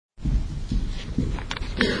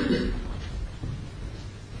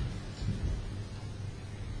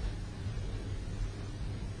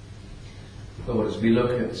we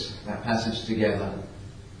look at that passage together.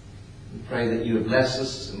 We pray that you would bless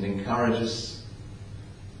us and encourage us.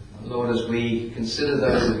 And Lord, as we consider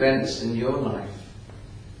those events in your life,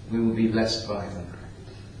 we will be blessed by them.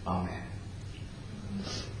 Amen.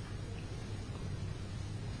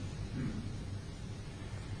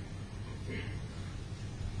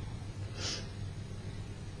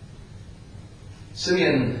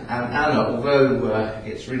 Simeon and Anna, although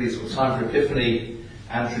it's really sort of time for Epiphany,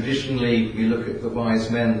 and traditionally we look at the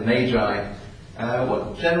wise men, the Magi,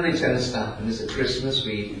 what generally tends to happen is at Christmas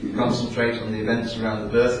we concentrate on the events around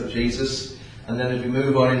the birth of Jesus, and then as we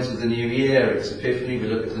move on into the new year, it's Epiphany, we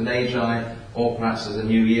look at the Magi, or perhaps as a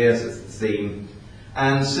New Year's theme.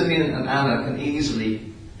 And Simeon and Anna can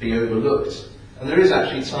easily be overlooked. And there is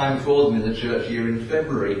actually time for them in the church year in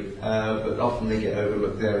February, but often they get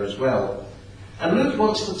overlooked there as well. And Luke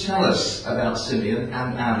wants to tell us about Simeon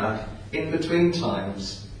and Anna in between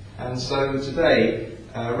times. And so today,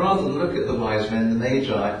 rather than look at the wise men, the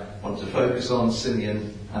Magi, I want to focus on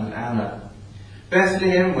Simeon and Anna.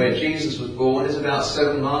 Bethlehem, where Jesus was born, is about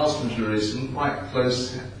 7 miles from Jerusalem, quite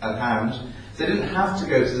close at hand. They didn't have to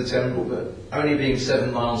go to the temple, but only being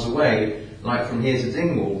 7 miles away, like from here to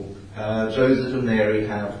Dingwall, Joseph and Mary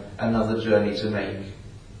have another journey to make.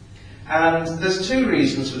 And there's 2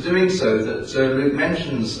 reasons for doing so that Luke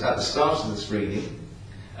mentions at the start of this reading.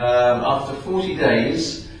 After 40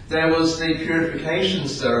 days, there was the purification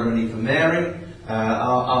ceremony for Mary,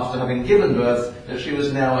 after having given birth, that she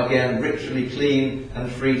was now again ritually clean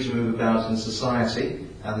and free to move about in society.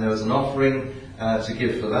 And there was an offering to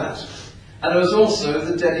give for that. And there was also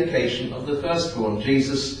the dedication of the firstborn.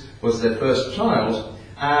 Jesus was their first child,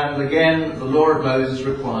 and again the law of Moses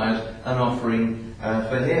required an offering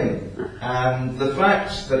for him. And the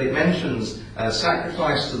fact that it mentions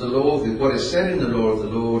sacrifice to the Lord, what is said in the law of the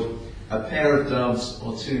Lord, a pair of doves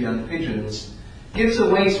or 2 young pigeons, gives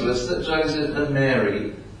away to us that Joseph and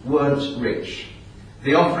Mary weren't rich.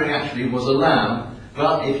 The offering actually was a lamb,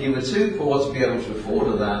 but if you were too poor to be able to afford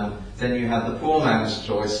a lamb, then you had the poor man's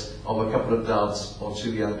choice of a couple of doves or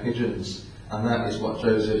 2 young pigeons. And that is what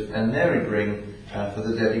Joseph and Mary bring for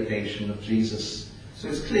the dedication of Jesus. So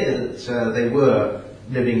it's clear that they were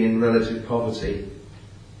living in relative poverty.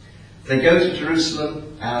 They go to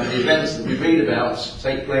Jerusalem, and the events that we read about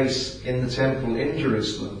take place in the temple in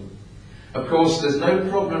Jerusalem. Of course, there's no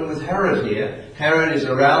problem with Herod here. Herod is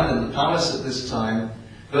around in the palace at this time,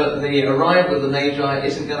 but the arrival of the Magi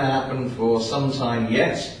isn't going to happen for some time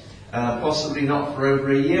yet, possibly not for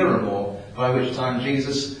over a year or more, by which time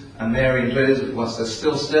Jesus and Mary and Joseph, whilst they're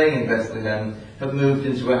still staying in Bethlehem, have moved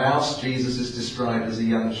into a house. Jesus is described as a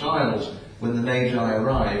young child when the Magi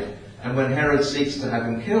arrive, and when Herod seeks to have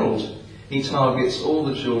him killed, he targets all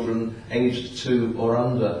the children aged 2 or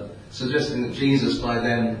under, suggesting that Jesus by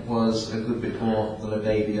then was a good bit more than a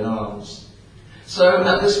baby in arms. So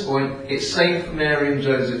at this point, it's safe for Mary and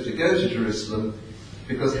Joseph to go to Jerusalem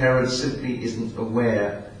because Herod simply isn't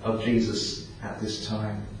aware of Jesus at this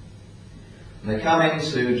time. And they come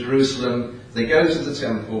into Jerusalem, they go to the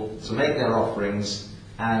temple to make their offerings,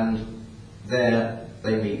 and there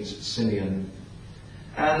they meet Simeon.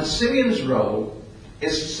 And Simeon's role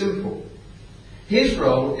is simple. His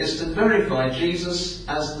role is to verify Jesus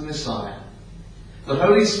as the Messiah. The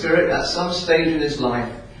Holy Spirit, at some stage in his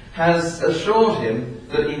life, has assured him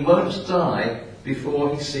that he won't die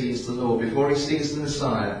before he sees the Lord, before he sees the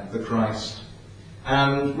Messiah, the Christ.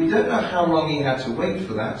 And we don't know how long he had to wait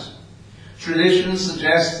for that. Tradition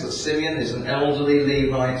suggests that Simeon is an elderly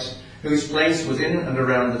Levite whose place was in and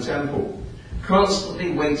around the temple,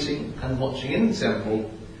 constantly waiting and watching in the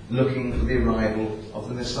temple, looking for the arrival of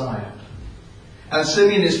the Messiah. And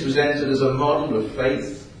Simeon is presented as a model of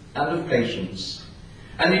faith and of patience.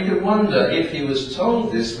 And you could wonder, if he was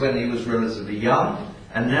told this when he was relatively young,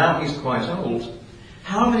 and now he's quite old,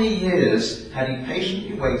 how many years had he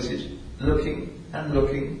patiently waited, looking and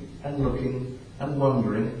looking and looking and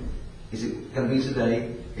wondering, is it going to be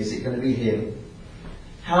today? Is it going to be him?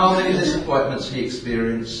 How many disappointments he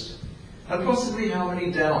experienced, and possibly how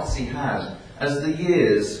many doubts he had as the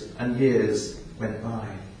years and years went by.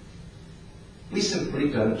 We simply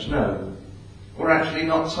don't know. We're actually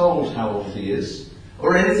not told how old he is,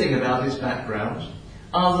 or anything about his background,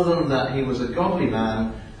 other than that he was a godly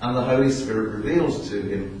man, and the Holy Spirit reveals to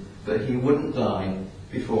him that he wouldn't die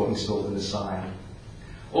before he saw the Messiah.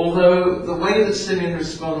 Although the way that Simeon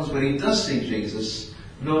responds when he does see Jesus,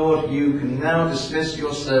 "Lord, you can now dismiss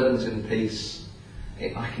your servant in peace.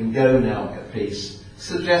 I can go now at peace,"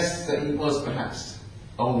 suggests that he was perhaps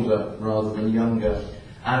older rather than younger.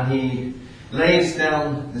 And he lays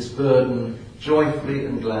down this burden joyfully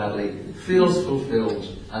and gladly, feels fulfilled,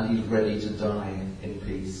 and he's ready to die in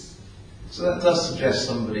peace. So that does suggest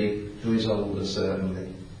somebody who is older,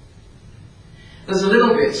 certainly. There's a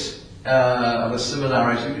little bit of a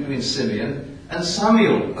similarity between Simeon and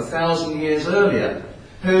Samuel, 1,000 years earlier,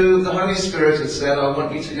 who the Holy Spirit had said, I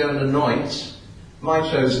want you to go and anoint my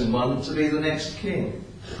chosen one to be the next king.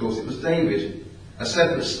 Of course, it was David. A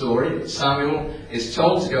separate story. Samuel is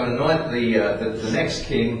told to go and anoint the next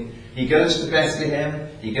king. He goes to Bethlehem,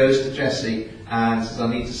 he goes to Jesse, and says, I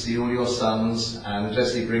need to see all your sons. And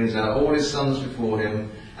Jesse brings out all his sons before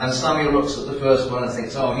him. And Samuel looks at the first one and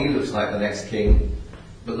thinks, oh, he looks like the next king.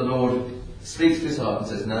 But the Lord speaks to his heart and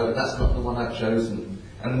says, no, that's not the one I've chosen.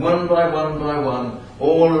 And one by one,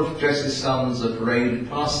 all of Jesse's sons are paraded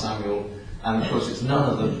past Samuel. And of course, it's none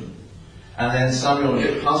of them. And then Samuel, a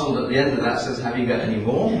bit puzzled at the end of that, says, have you got any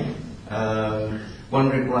more?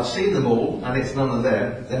 Wondering, well, I've seen them all, and it's none of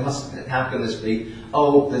them. How can this be?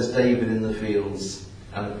 Oh, there's David in the fields.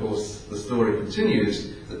 And of course, the story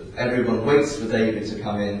continues that everyone waits for David to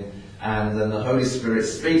come in, and then the Holy Spirit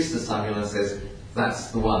speaks to Samuel and says,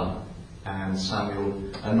 that's the one. And Samuel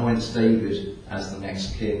anoints David as the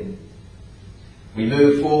next king. We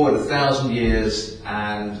move forward 1,000 years,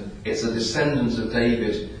 and it's a descendant of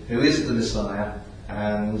David who is the Messiah.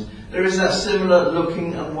 And there is that similar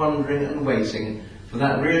looking and wondering and waiting for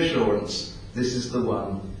that reassurance. This is the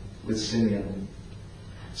one with Simeon.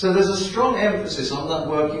 So there's a strong emphasis on that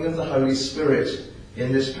working of the Holy Spirit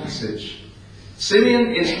in this passage.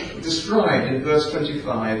 Simeon is described in verse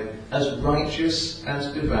 25 as righteous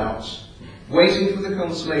and devout, waiting for the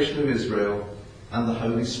consolation of Israel, and the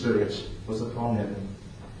Holy Spirit was upon him.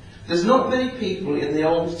 There's not many people in the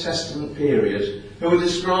Old Testament period who are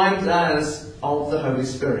described as of the Holy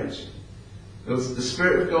Spirit. Because the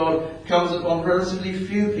Spirit of God comes upon relatively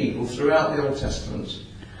few people throughout the Old Testament.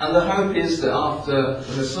 And the hope is that after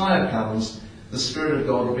the Messiah comes, the Spirit of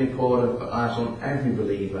God will be poured out on every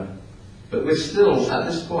believer. But we're still, at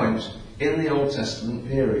this point, in the Old Testament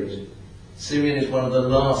period. Simeon is one of the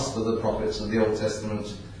last of the prophets of the Old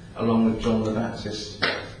Testament, along with John the Baptist.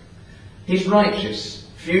 He's righteous.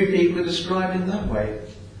 Few people are described in that way.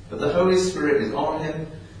 But the Holy Spirit is on him,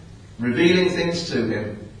 revealing things to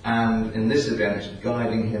him, and in this event,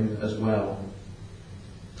 guiding him as well.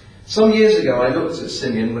 Some years ago, I looked at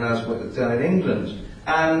Simeon when I was down in England,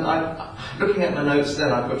 and looking at my notes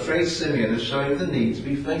then, I portrayed Simeon as showing the need to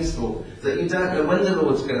be faithful. That you don't know when the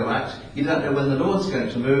Lord's going to act, you don't know when the Lord's going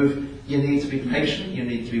to move, you need to be patient, you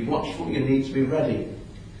need to be watchful, you need to be ready.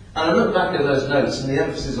 And I look back at those notes and the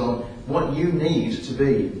emphasis on what you need to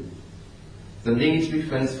be. The need to be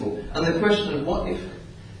faithful. And the question of what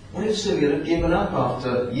if Simeon had given up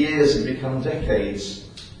after years and become decades,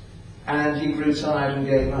 and he grew tired and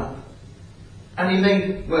gave up? And he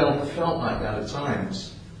may well have felt like that at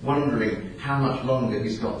times, wondering how much longer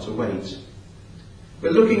he's got to wait.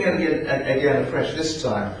 But looking at it again afresh this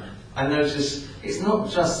time, I notice it's not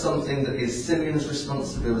just something that is Simeon's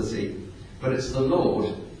responsibility, but it's the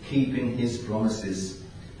Lord keeping his promises.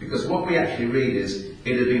 Because what we actually read is,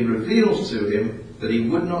 it had been revealed to him that he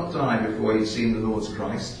would not die before he'd seen the Lord's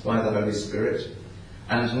Christ by the Holy Spirit.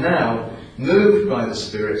 And now, moved by the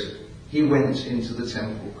Spirit, he went into the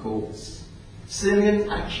temple courts. Simeon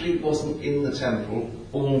actually wasn't in the temple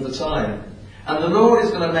all the time. And the Lord is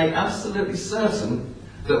going to make absolutely certain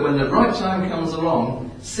that when the right time comes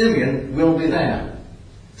along, Simeon will be there.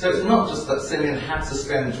 So it's not just that Simeon had to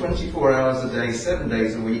spend 24 hours a day, 7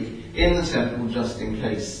 days a week in the temple just in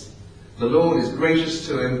case. The Lord is gracious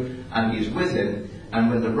to him and he's with him, and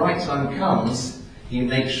when the right time comes, he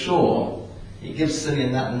makes sure he gives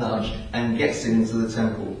Simeon that nudge and gets him into the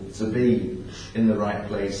temple to be in the right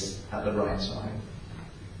place at the right time.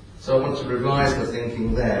 So I want to revise the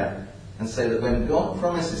thinking there and say that when God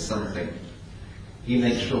promises something, he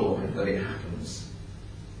makes sure that it happens.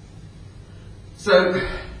 So,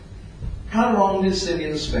 how long did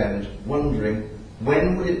Simeon spend wondering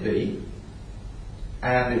when would it be?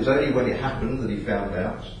 And it was only when it happened that he found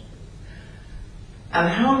out. And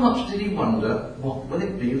how much did he wonder, what will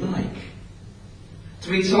it be like? To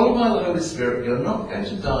be told by the Holy Spirit, you're not going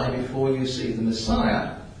to die before you see the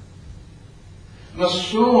Messiah, must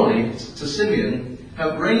surely, to Simeon,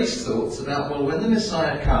 have raised thoughts about, well, when the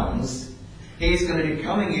Messiah comes, he's going to be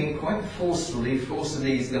coming in quite forcefully.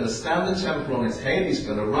 He's going to stand the temple on its head, he's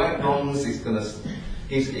going to right wrongs, he's going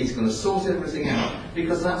to sort everything out,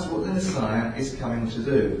 because that's what the Messiah is coming to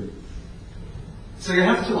do. So you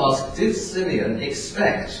have to ask, did Simeon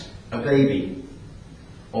expect a baby?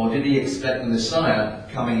 Or did he expect the Messiah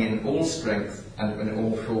coming in all strength and in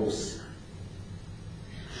all force?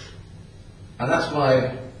 And that's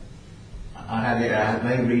why I had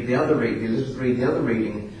May read the other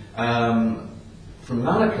reading, from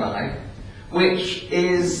Malachi, which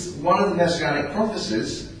is one of the messianic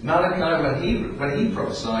prophecies. Malachi, when he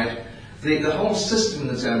prophesied, the whole system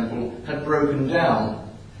in the temple had broken down.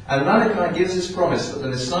 And Malachi gives this promise that the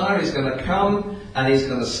Messiah is going to come and he's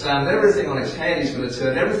going to stand everything on its head, he's going to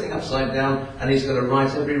turn everything upside down, and he's going to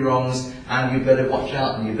right every wrongs, and you better watch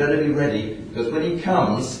out and you better be ready, because when he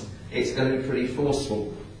comes, it's going to be pretty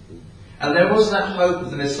forceful. And there was that hope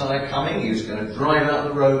of the Messiah coming. He was going to drive out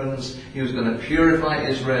the Romans, he was going to purify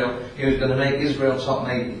Israel, he was going to make Israel top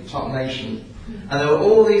nation. And there were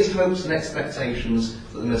all these hopes and expectations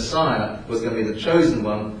that the Messiah was going to be the chosen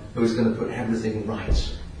one who was going to put everything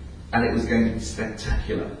right. And it was going to be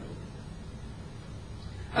spectacular.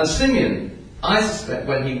 And Simeon, I suspect,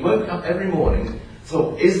 when he woke up every morning,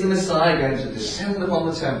 thought, is the Messiah going to descend upon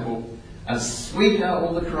the temple and sweep out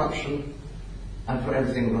all the corruption and put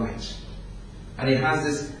everything right? And he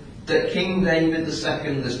has this King David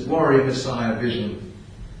II, this warrior Messiah vision,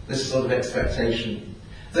 this sort of expectation,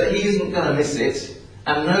 that he isn't going to miss it,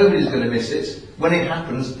 and nobody's going to miss it. When it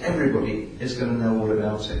happens, everybody is going to know all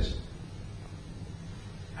about it.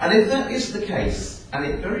 And if that is the case, and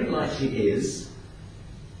it very likely is,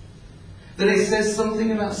 then it says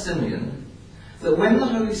something about Simeon, that when the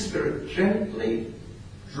Holy Spirit gently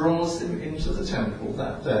draws him into the temple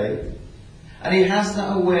that day, and he has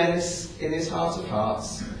that awareness in his heart of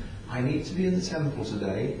hearts, I need to be in the temple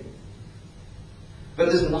today, but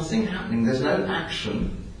there's nothing happening, there's no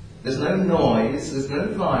action, there's no noise, there's no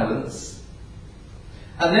violence.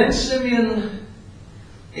 And then Simeon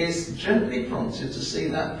is gently prompted to see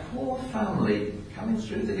that poor family coming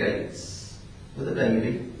through the gates with a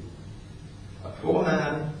baby, a poor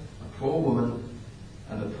man, a poor woman,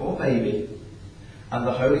 and a poor baby. And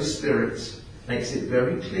the Holy Spirit makes it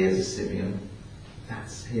very clear to Simeon,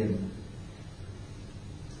 that's him.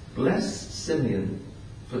 Bless Simeon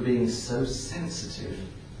for being so sensitive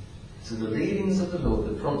to the leadings of the Lord,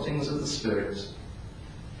 the promptings of the Spirit,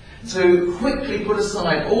 to quickly put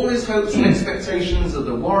aside all his hopes and expectations of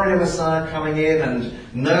the warrior Messiah coming in and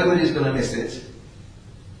nobody's going to miss it.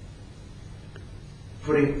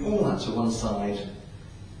 Putting all that to one side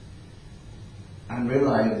and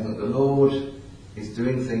realizing that the Lord is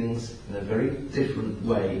doing things in a very different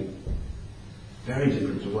way, very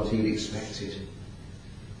different to what he'd expected.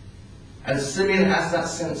 And Simeon has that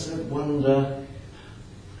sense of wonder.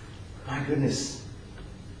 My goodness,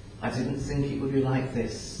 I didn't think it would be like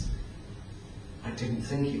this. I didn't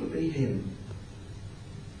think it would be him.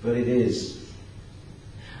 But it is.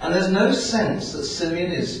 And there's no sense that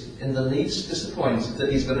Simeon is in the least disappointed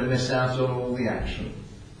that he's going to miss out on all the action.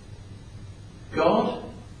 God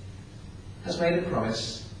has made a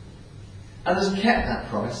promise and has kept that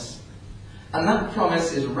promise. And that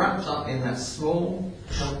promise is wrapped up in that small,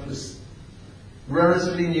 helpless,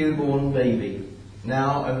 relatively newborn baby,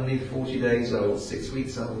 now only 40 days old, 6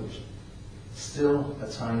 weeks old, still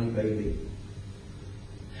a tiny baby.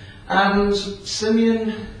 And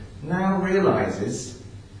Simeon now realizes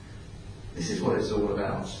this is what it's all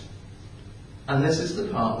about. And this is the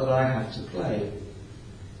part that I have to play.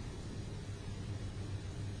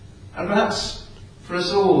 And perhaps for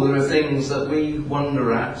us all there are things that we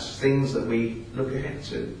wonder at, things that we look ahead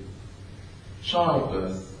to.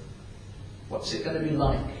 Childbirth. What's it going to be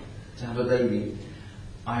like to have a baby?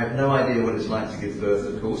 I have no idea what it's like to give birth,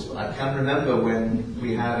 of course, but I can remember when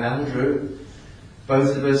we had Andrew,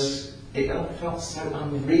 both of us, it felt so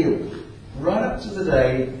unreal. Right up to the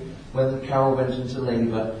day when Carol went into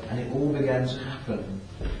labour and it all began to happen.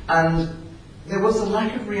 And there was a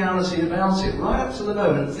lack of reality about it. Right up to the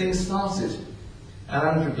moment things started. And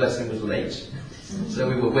Andrew, bless him, was late. So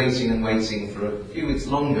we were waiting and waiting for a few weeks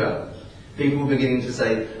longer. People were beginning to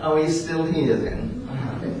say, oh, are you still here then?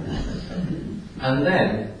 And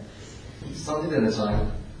then, Sunday dinner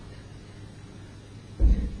time,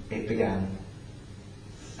 it began.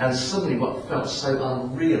 And suddenly what felt so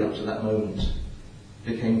unreal up to that moment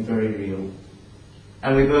became very real.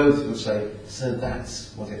 And we both would say, so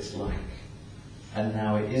that's what it's like. And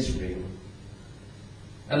now it is real.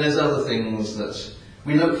 And there's other things that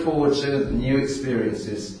we look forward to, new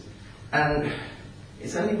experiences. And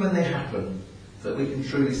it's only when they happen that we can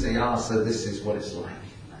truly say, so this is what it's like.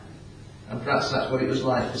 And perhaps that's what it was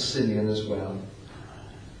like for Simeon as well.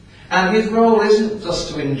 And his role isn't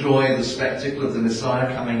just to enjoy the spectacle of the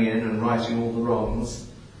Messiah coming in and righting all the wrongs.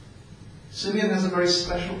 Simeon has a very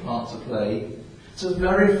special part to play to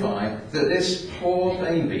verify that this poor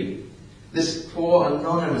baby, this poor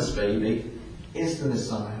anonymous baby, is the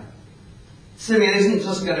Messiah. Simeon isn't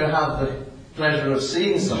just going to have the pleasure of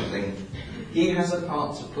seeing something. He has a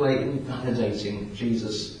part to play in validating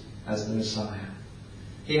Jesus as the Messiah.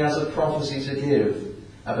 He has a prophecy to give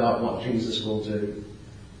about what Jesus will do.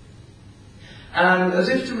 And as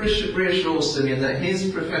if to reassure Simeon that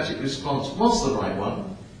his prophetic response was the right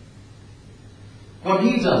one, what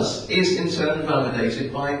he does is in turn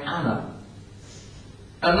validated by Anna,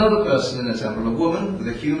 another person in the temple, a woman with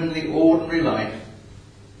a humanly ordinary life,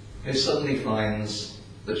 who suddenly finds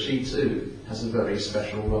that she too has a very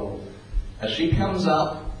special role. As she comes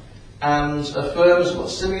up and affirms what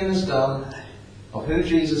Simeon has done of who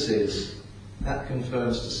Jesus is, that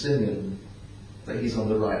confirms to Simeon that he's on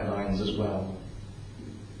the right lines as well.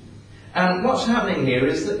 And what's happening here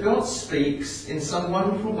is that God speaks in some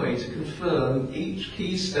wonderful way to confirm each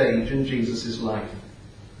key stage in Jesus' life.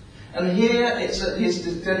 And here it's at his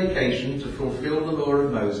dedication to fulfill the law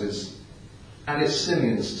of Moses, and it's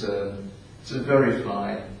Simeon's turn to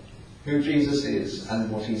verify who Jesus is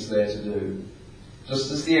and what he's there to do.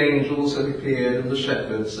 Just as the angels had appeared and the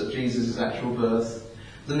shepherds at Jesus' actual birth,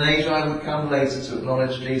 the Magi would come later to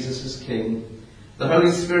acknowledge Jesus as King. The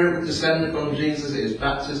Holy Spirit would descend upon Jesus at his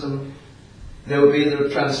baptism. There would be the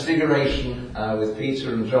transfiguration with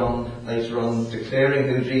Peter and John later on, declaring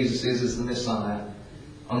who Jesus is as the Messiah.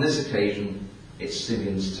 On this occasion, it's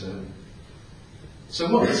Simeon's turn.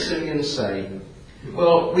 So what does Simeon say?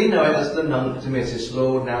 Well, we know it as the Nunc Dimittis,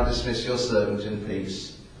 Lord, now dismiss your servant in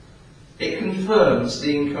peace. It confirms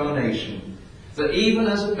the incarnation, that even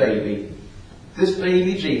as a baby, this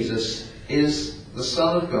baby Jesus is the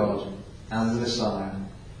Son of God and the Messiah.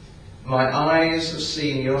 My eyes have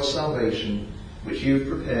seen your salvation, which you've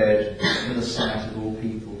prepared in the sight of all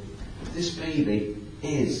people. This baby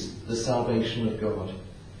is the salvation of God.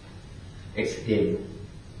 It's him.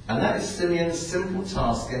 And that is Simeon's simple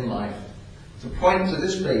task in life, to point to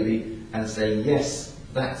this baby and say, yes,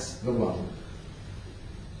 that's the one.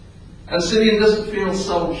 And Simeon doesn't feel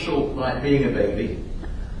sold short like being a baby.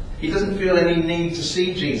 He doesn't feel any need to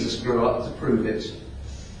see Jesus grow up to prove it.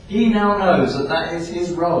 He now knows that that is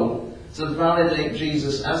his role, to validate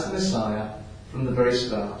Jesus as the Messiah from the very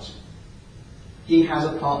start. He has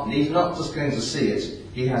a part. He's not just going to see it,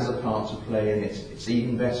 he has a part to play in it. It's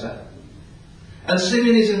even better. And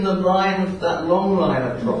Simeon is in the line of that long line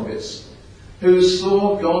of prophets who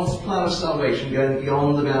saw God's plan of salvation going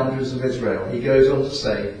beyond the boundaries of Israel. He goes on to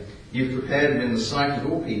say, you've prepared him in the sight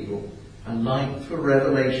of all people, a light for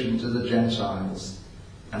revelation to the Gentiles,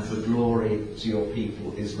 and for glory to your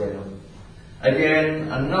people Israel. Again,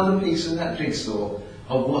 another piece of that jigsaw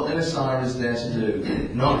of what the Messiah is there to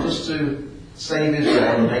do. Not just to save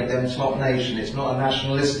Israel and make them top nation. It's not a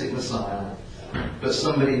nationalistic Messiah, but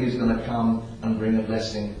somebody who's going to come and bring a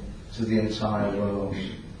blessing to the entire world,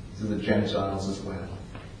 to the Gentiles as well.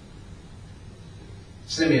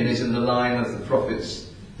 Simeon is in the line of the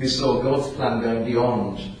prophets who saw God's plan going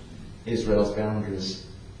beyond Israel's boundaries.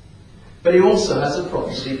 But he also has a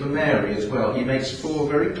prophecy for Mary as well. He makes 4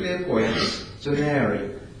 very clear points to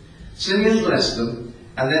Mary. Simeon blessed them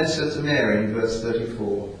and then said to Mary in verse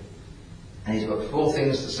 34, and he's got 4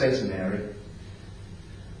 things to say to Mary.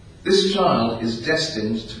 This child is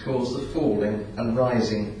destined to cause the falling and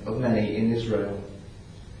rising of many in Israel.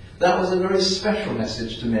 That was a very special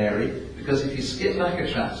message to Mary, because if you skip back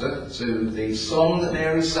a chapter to the song that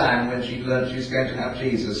Mary sang when she learned she was going to have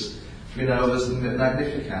Jesus, we know as the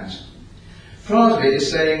Magnificat. Part of it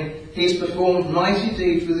is saying, he's performed mighty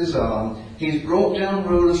deeds with his arm, he's brought down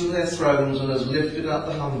rulers from their thrones and has lifted up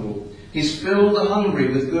the humble. He's filled the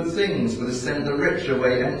hungry with good things, but has sent the rich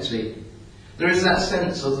away empty. There is that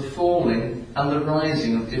sense of the falling and the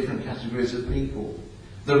rising of different categories of people.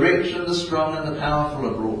 The rich and the strong and the powerful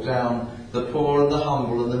are brought down, the poor and the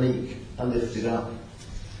humble and the meek are lifted up.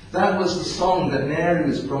 That was the song that Mary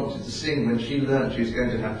was prompted to sing when she learned she was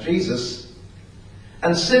going to have Jesus.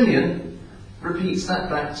 And Simeon repeats that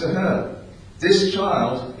back to her. This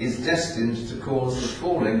child is destined to cause the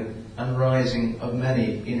falling and rising of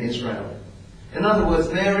many in Israel. In other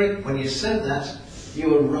words, Mary, when you said that,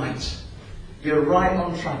 you were right. You're right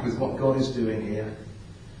on track with what God is doing here.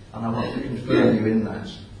 And I want to confirm you in that.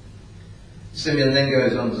 Simeon then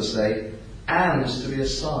goes on to say, and to be a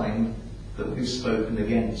sign that will be spoken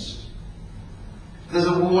against. There's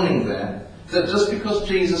a warning there that just because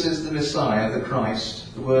Jesus is the Messiah, the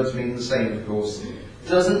Christ, the words mean the same of course,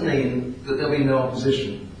 doesn't mean that there'll be no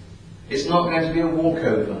opposition. It's not going to be a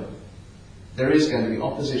walkover. There is going to be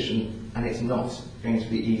opposition, and it's not going to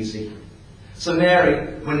be easy. So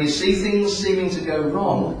Mary, when you see things seeming to go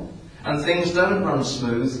wrong, and things don't run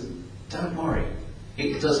smooth, don't worry.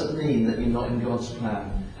 It doesn't mean that you're not in God's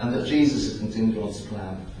plan, and that Jesus isn't in God's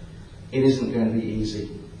plan. It isn't going to be easy.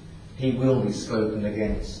 He will be spoken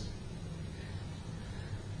against.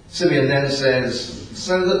 Simeon then says,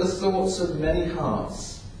 so that the thoughts of many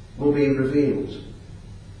hearts will be revealed.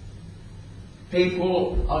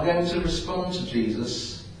 People are going to respond to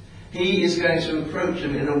Jesus. He is going to approach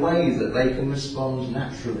them in a way that they can respond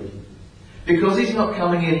naturally. Because he's not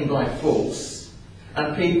coming in by force,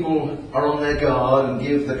 and people are on their guard and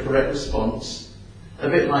give the correct response. A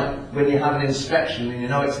bit like when you have an inspection and you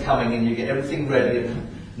know it's coming and you get everything ready and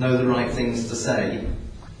know the right things to say.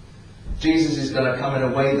 Jesus is going to come in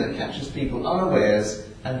a way that catches people unawares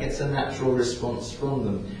and gets a natural response from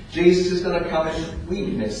them. Jesus is going to come in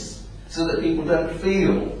weakness so that people don't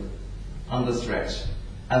feel under threat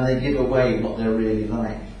and they give away what they're really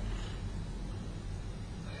like.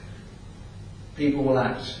 People will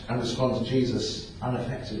act and respond to Jesus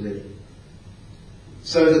unaffectedly,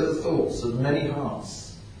 so that the thoughts of many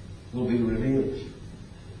hearts will be revealed.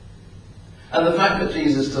 And the fact that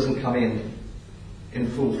Jesus doesn't come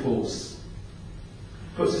in full force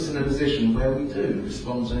puts us in a position where we do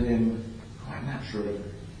respond to him quite naturally,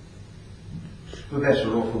 for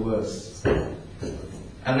better or for worse.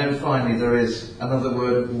 And then finally there is another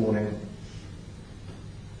word of warning,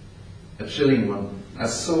 a chilling one. A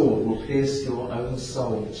sword will pierce your own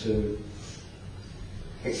soul too.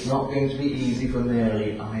 It's not going to be easy for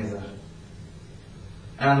Mary either.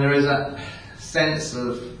 And there is that sense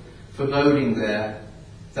of foreboding there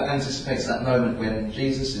that anticipates that moment when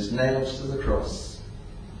Jesus is nailed to the cross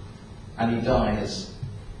and he dies,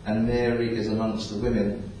 and Mary is amongst the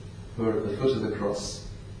women who are at the foot of the cross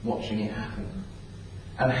watching it happen.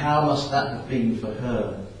 And how must that have been for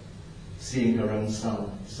her, seeing her own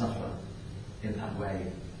son suffer in that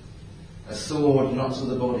way? A sword not to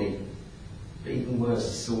the body, but even worse,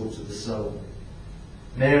 a sword to the soul.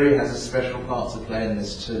 Mary has a special part to play in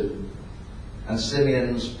this too. And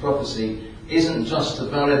Simeon's prophecy isn't just to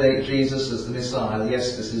validate Jesus as the Messiah,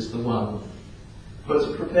 yes, this is the one, but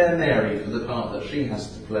to prepare Mary for the part that she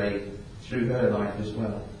has to play through her life as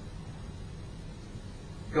well.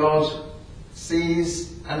 God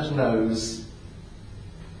sees and knows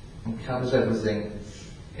and covers everything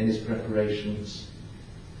in his preparations.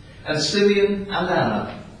 And Simeon and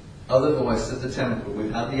Anna are the voice of the temple.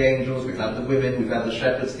 We've had the angels, we've had the women, we've had the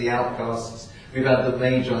shepherds, the outcasts, we've had the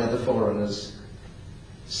magi, the foreigners.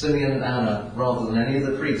 Simeon and Anna, rather than any of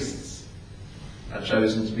the priests, are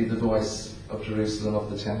chosen to be the voice of Jerusalem, of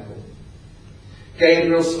the temple.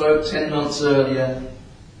 Gabriel spoke 10 months earlier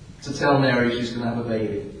to tell Mary she's going to have a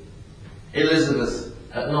baby. Elizabeth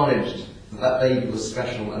acknowledged that that baby was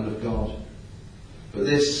special and of God. But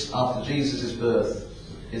this, after Jesus' birth,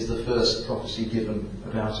 is the first prophecy given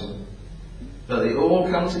about him. But they all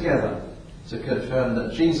come together to confirm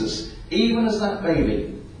that Jesus, even as that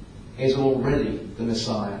baby, is already the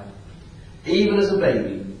Messiah. Even as a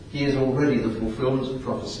baby, he is already the fulfillment of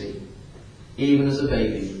prophecy. Even as a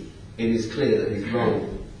baby, it is clear that his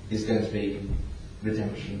role is going to be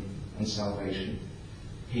redemption and salvation.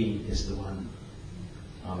 He is the one.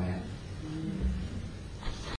 Amen.